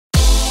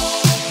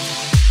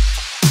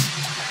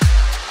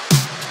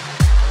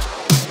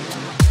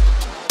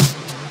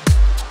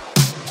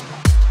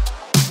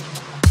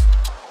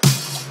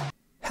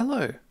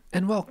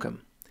and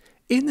welcome.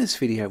 In this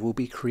video we'll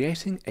be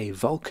creating a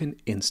Vulkan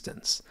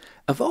instance.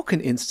 A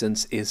Vulkan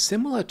instance is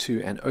similar to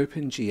an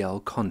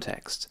OpenGL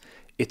context.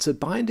 It's a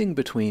binding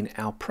between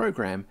our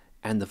program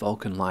and the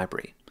Vulkan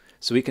library.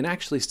 So we can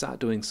actually start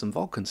doing some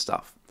Vulkan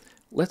stuff.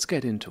 Let's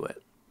get into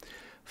it.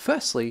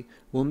 Firstly,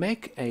 we'll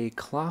make a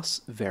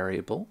class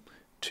variable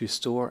to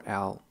store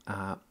our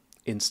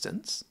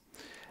instance,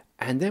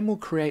 and then we'll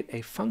create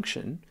a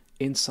function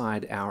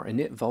inside our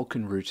init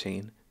Vulkan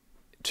routine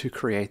to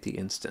create the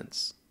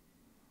instance.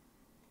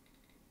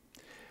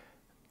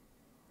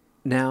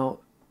 Now,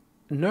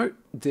 note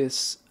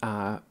this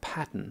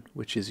pattern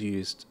which is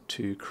used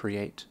to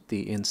create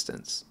the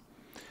instance.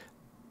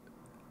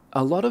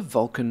 A lot of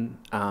Vulkan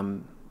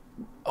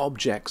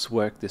objects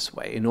work this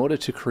way. In order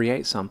to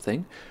create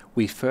something,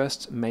 we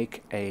first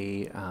make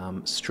a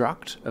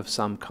struct of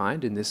some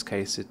kind. In this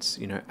case, it's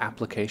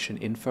application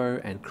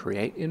info and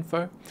create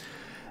info.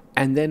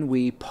 And then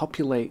we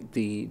populate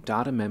the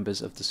data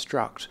members of the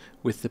struct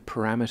with the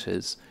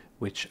parameters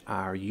which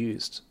are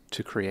used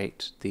to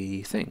create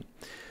the thing.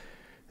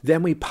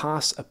 Then we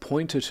pass a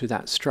pointer to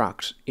that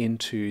struct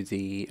into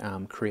the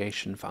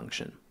creation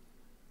function.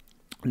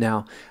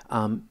 Now,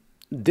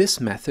 this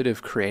method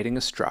of creating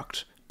a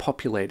struct,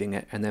 populating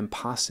it, and then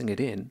passing it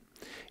in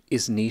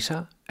is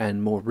neater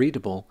and more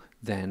readable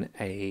than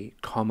a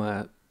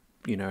comma,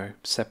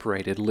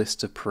 separated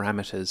list of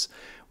parameters,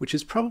 which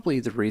is probably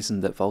the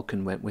reason that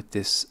Vulkan went with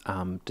this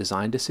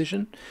design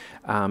decision.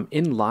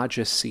 In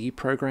larger C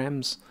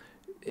programs,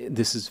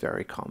 this is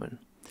very common.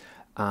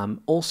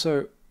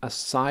 Also, a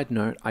side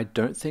note, I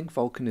don't think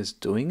Vulkan is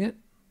doing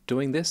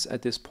this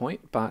at this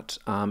point, but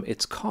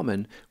it's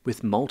common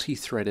with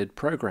multi-threaded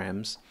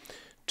programs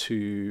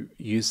to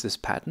use this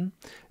pattern,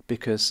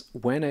 because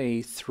when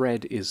a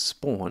thread is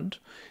spawned,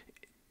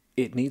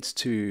 it needs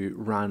to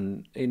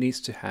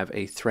have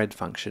a thread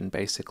function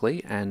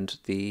basically, and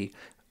the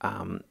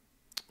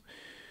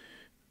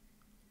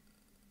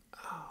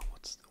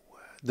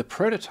the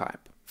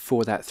prototype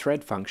for that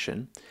thread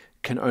function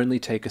can only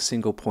take a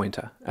single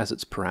pointer as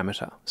its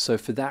parameter. So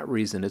for that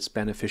reason, it's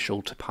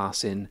beneficial to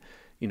pass in,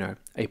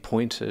 a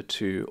pointer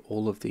to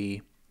all of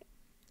the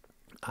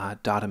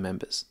data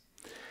members.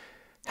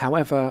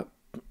 However,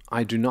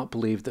 I do not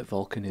believe that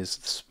Vulkan is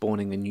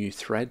spawning a new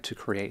thread to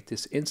create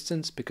this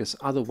instance, because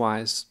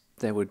otherwise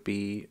there would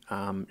be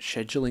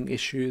scheduling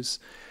issues,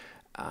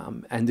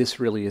 and this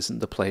really isn't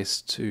the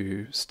place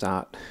to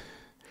start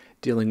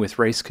dealing with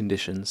race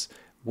conditions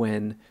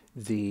when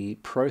the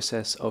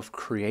process of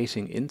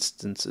creating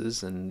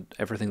instances and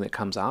everything that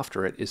comes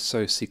after it is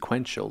so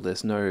sequential.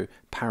 There's no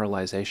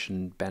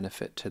parallelization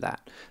benefit to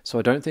that. So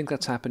I don't think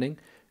that's happening,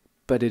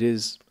 but it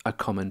is a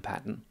common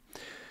pattern.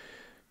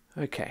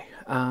 Okay.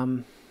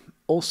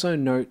 Also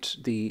note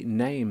the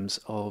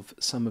names of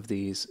some of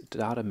these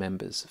data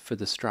members for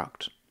the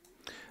struct.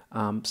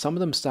 Some of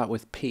them start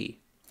with P.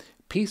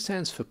 P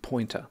stands for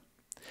pointer.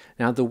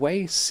 Now the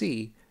way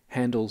C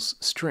handles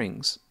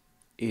strings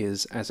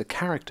is as a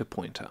character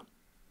pointer,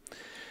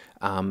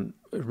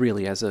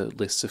 really as a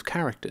list of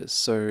characters.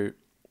 So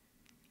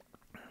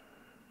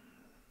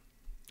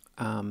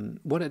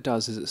what it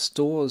does is it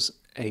stores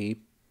a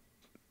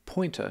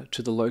pointer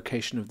to the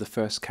location of the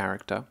first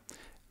character,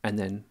 and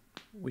then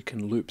we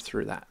can loop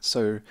through that.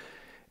 So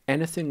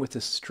anything with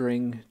a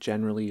string,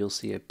 generally you'll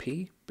see a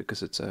P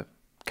because it's a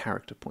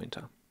character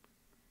pointer.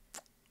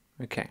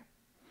 Okay.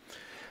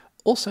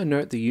 Also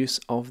note the use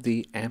of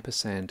the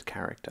ampersand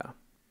character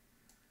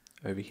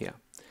over here.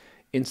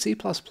 In C++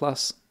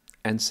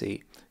 and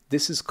C,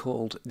 this is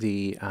called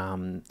the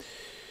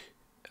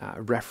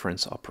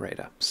reference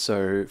operator.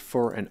 So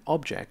for an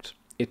object,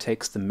 it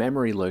takes the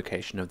memory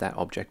location of that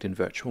object in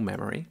virtual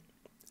memory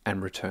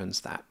and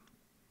returns that.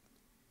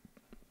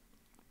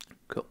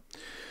 Cool.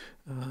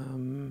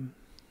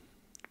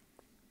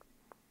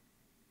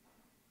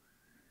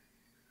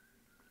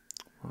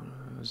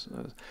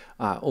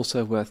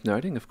 Also worth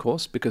noting, of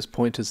course, because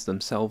pointers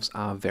themselves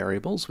are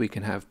variables, we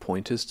can have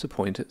pointers to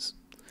pointers,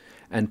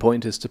 and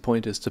pointers to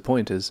pointers to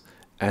pointers,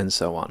 and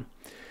so on.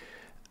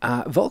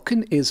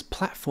 Vulkan is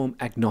platform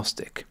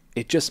agnostic.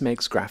 It just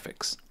makes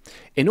graphics.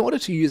 In order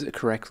to use it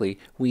correctly,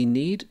 we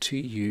need to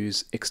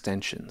use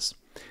extensions.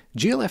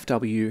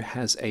 GLFW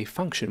has a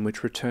function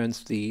which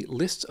returns the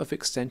list of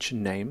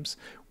extension names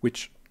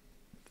which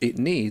it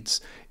needs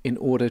in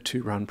order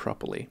to run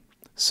properly.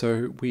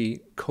 So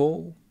we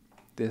call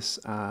this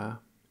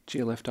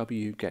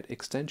GLFW get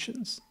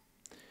extensions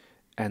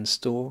and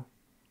store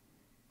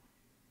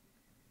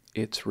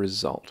its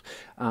result.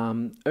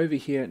 Over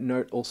here,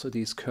 note also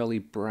these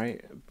curly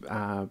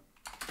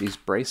these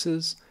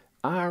braces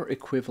are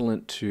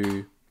equivalent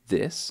to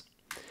this.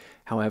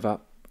 However,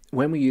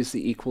 when we use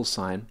the equal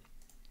sign,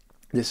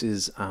 this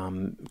is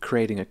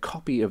creating a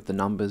copy of the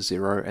number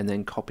 0 and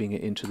then copying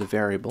it into the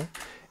variable.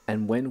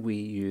 And when we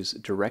use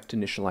direct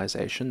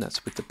initialization,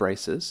 that's with the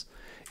braces,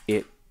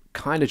 it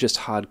kind of just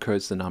hard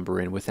codes the number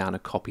in without a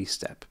copy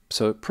step.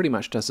 So it pretty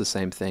much does the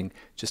same thing,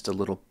 just a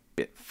little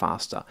bit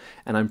faster.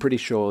 And I'm pretty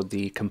sure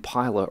the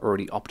compiler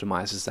already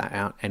optimizes that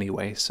out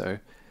anyway, so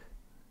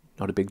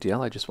not a big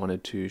deal, I just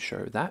wanted to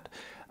show that.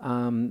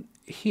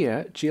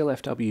 Here,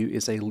 GLFW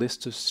is a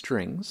list of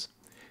strings.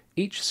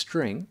 Each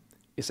string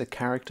is a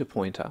character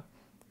pointer,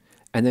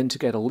 and then to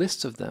get a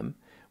list of them,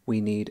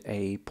 we need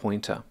a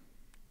pointer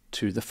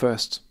to the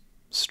first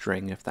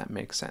string, if that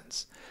makes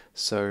sense.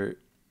 So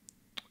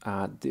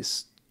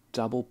this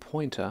double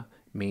pointer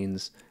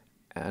means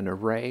an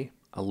array,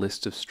 a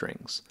list of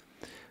strings.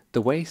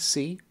 The way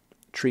C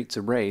treats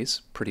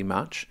arrays, pretty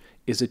much,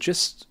 is it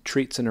just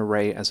treats an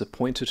array as a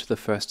pointer to the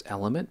first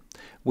element,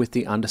 with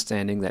the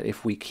understanding that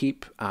if we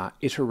keep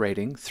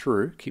iterating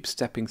through, keep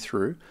stepping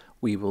through,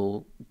 we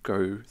will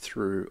go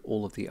through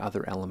all of the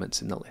other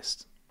elements in the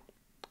list.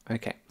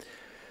 Okay,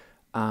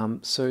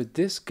 so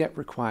this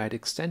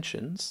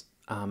getRequiredExtensions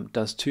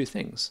does two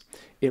things.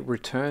 It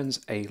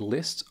returns a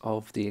list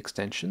of the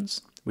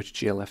extensions which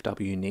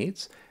GLFW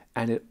needs,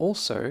 and it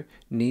also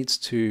needs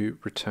to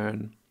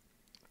return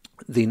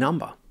the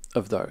number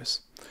of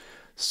those.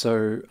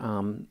 So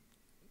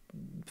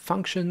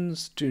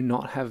functions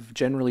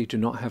generally do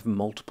not have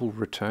multiple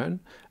return.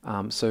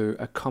 So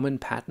a common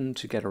pattern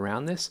to get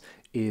around this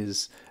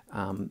is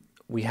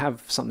we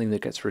have something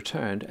that gets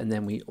returned, and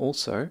then we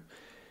also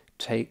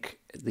take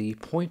the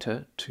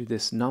pointer to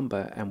this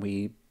number and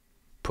we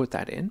put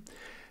that in.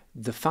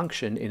 The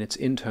function in its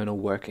internal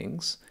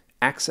workings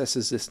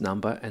accesses this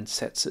number and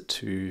sets it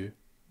to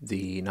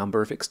the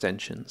number of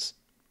extensions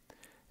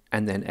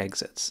and then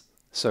exits.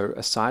 So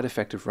a side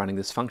effect of running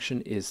this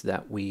function is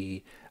that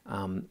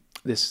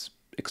this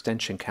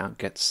extension count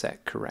gets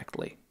set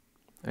correctly.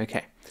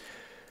 Okay,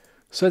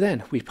 so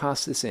then we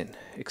pass this in,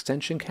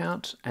 extension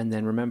count, and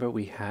then remember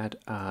we had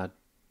a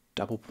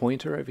double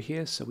pointer over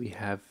here, so we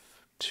have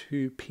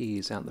two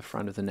P's out the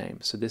front of the name.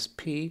 So this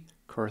P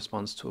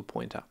corresponds to a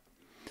pointer.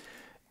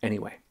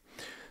 Anyway,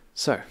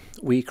 so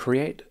we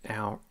create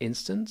our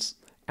instance,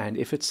 and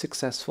if it's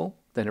successful,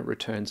 then it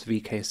returns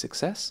VK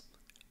success.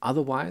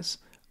 Otherwise,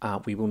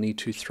 we will need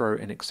to throw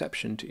an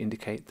exception to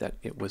indicate that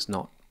it was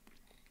not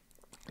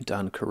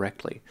done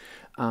correctly.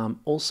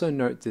 Also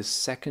note this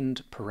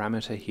second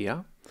parameter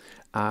here.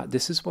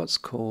 This is what's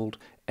called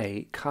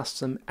a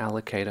custom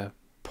allocator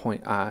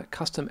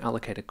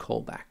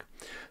callback.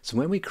 So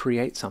when we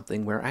create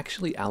something, we're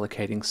actually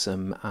allocating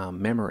some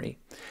memory,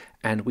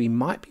 and we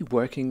might be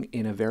working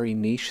in a very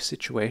niche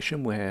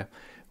situation where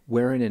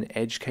we're in an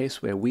edge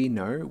case where we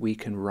know we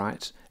can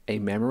write a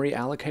memory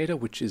allocator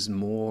which is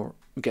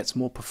gets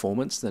more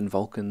performance than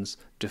Vulkan's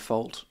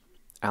default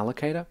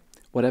allocator.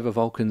 Whatever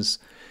Vulkan's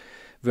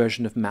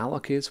version of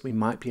malloc is, we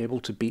might be able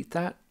to beat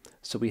that.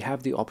 So we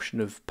have the option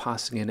of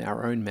passing in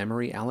our own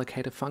memory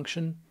allocator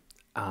function.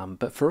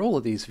 But for all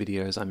of these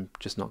videos, I'm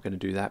just not going to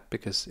do that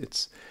because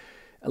it's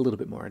a little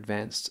bit more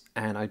advanced,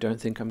 and I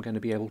don't think I'm going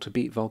to be able to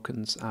beat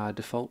Vulkan's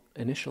default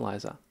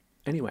initializer.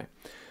 Anyway,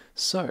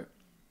 so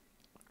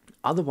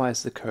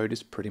otherwise the code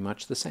is pretty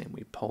much the same.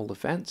 We poll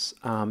events.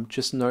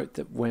 Just note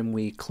that when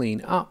we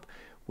clean up,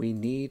 we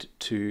need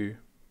to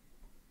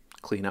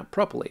clean up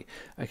properly.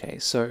 Okay,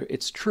 so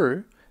it's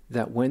true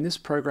that when this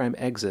program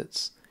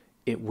exits,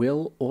 it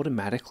will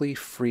automatically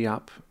free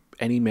up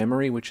any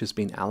memory which has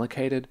been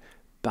allocated,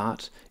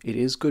 but it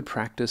is good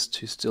practice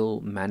to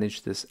still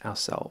manage this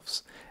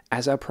ourselves.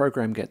 As our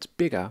program gets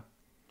bigger,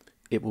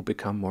 it will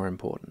become more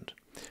important.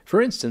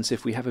 For instance,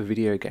 if we have a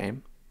video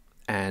game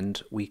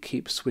and we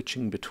keep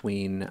switching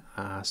between,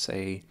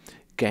 say,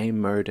 game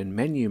mode and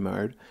menu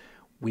mode,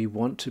 we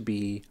want to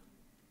be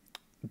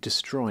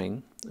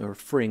destroying or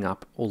freeing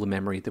up all the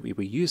memory that we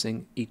were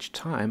using each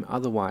time,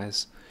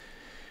 otherwise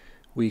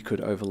we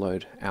could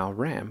overload our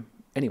RAM.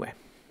 Anyway,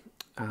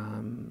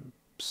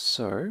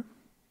 so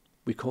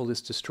we call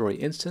this destroy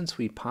instance.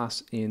 We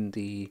pass in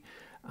the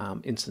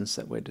instance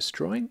that we're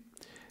destroying,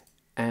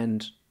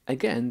 and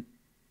again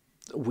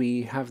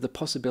we have the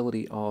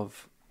possibility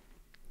of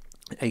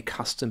a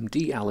custom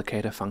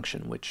deallocator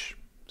function, which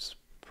is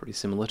pretty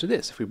similar to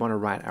this. If we want to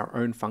write our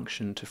own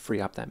function to free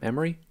up that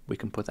memory, we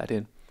can put that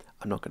in.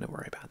 I'm not going to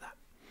worry about that.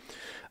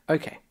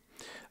 Okay,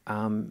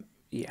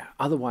 yeah,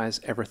 otherwise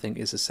everything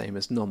is the same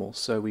as normal.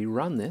 So we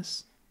run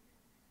this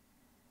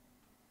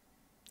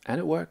and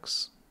it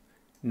works.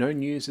 No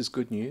news is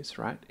good news,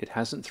 right? It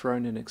hasn't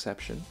thrown an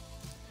exception,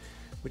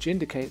 which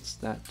indicates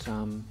that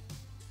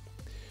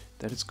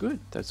that it's good,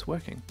 that it's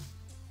working.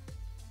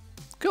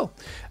 Cool.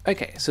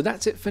 Okay, so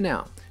that's it for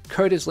now.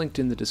 Code is linked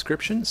in the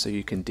description so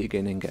you can dig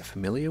in and get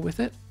familiar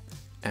with it.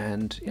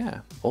 And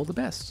yeah, all the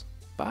best.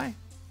 Bye.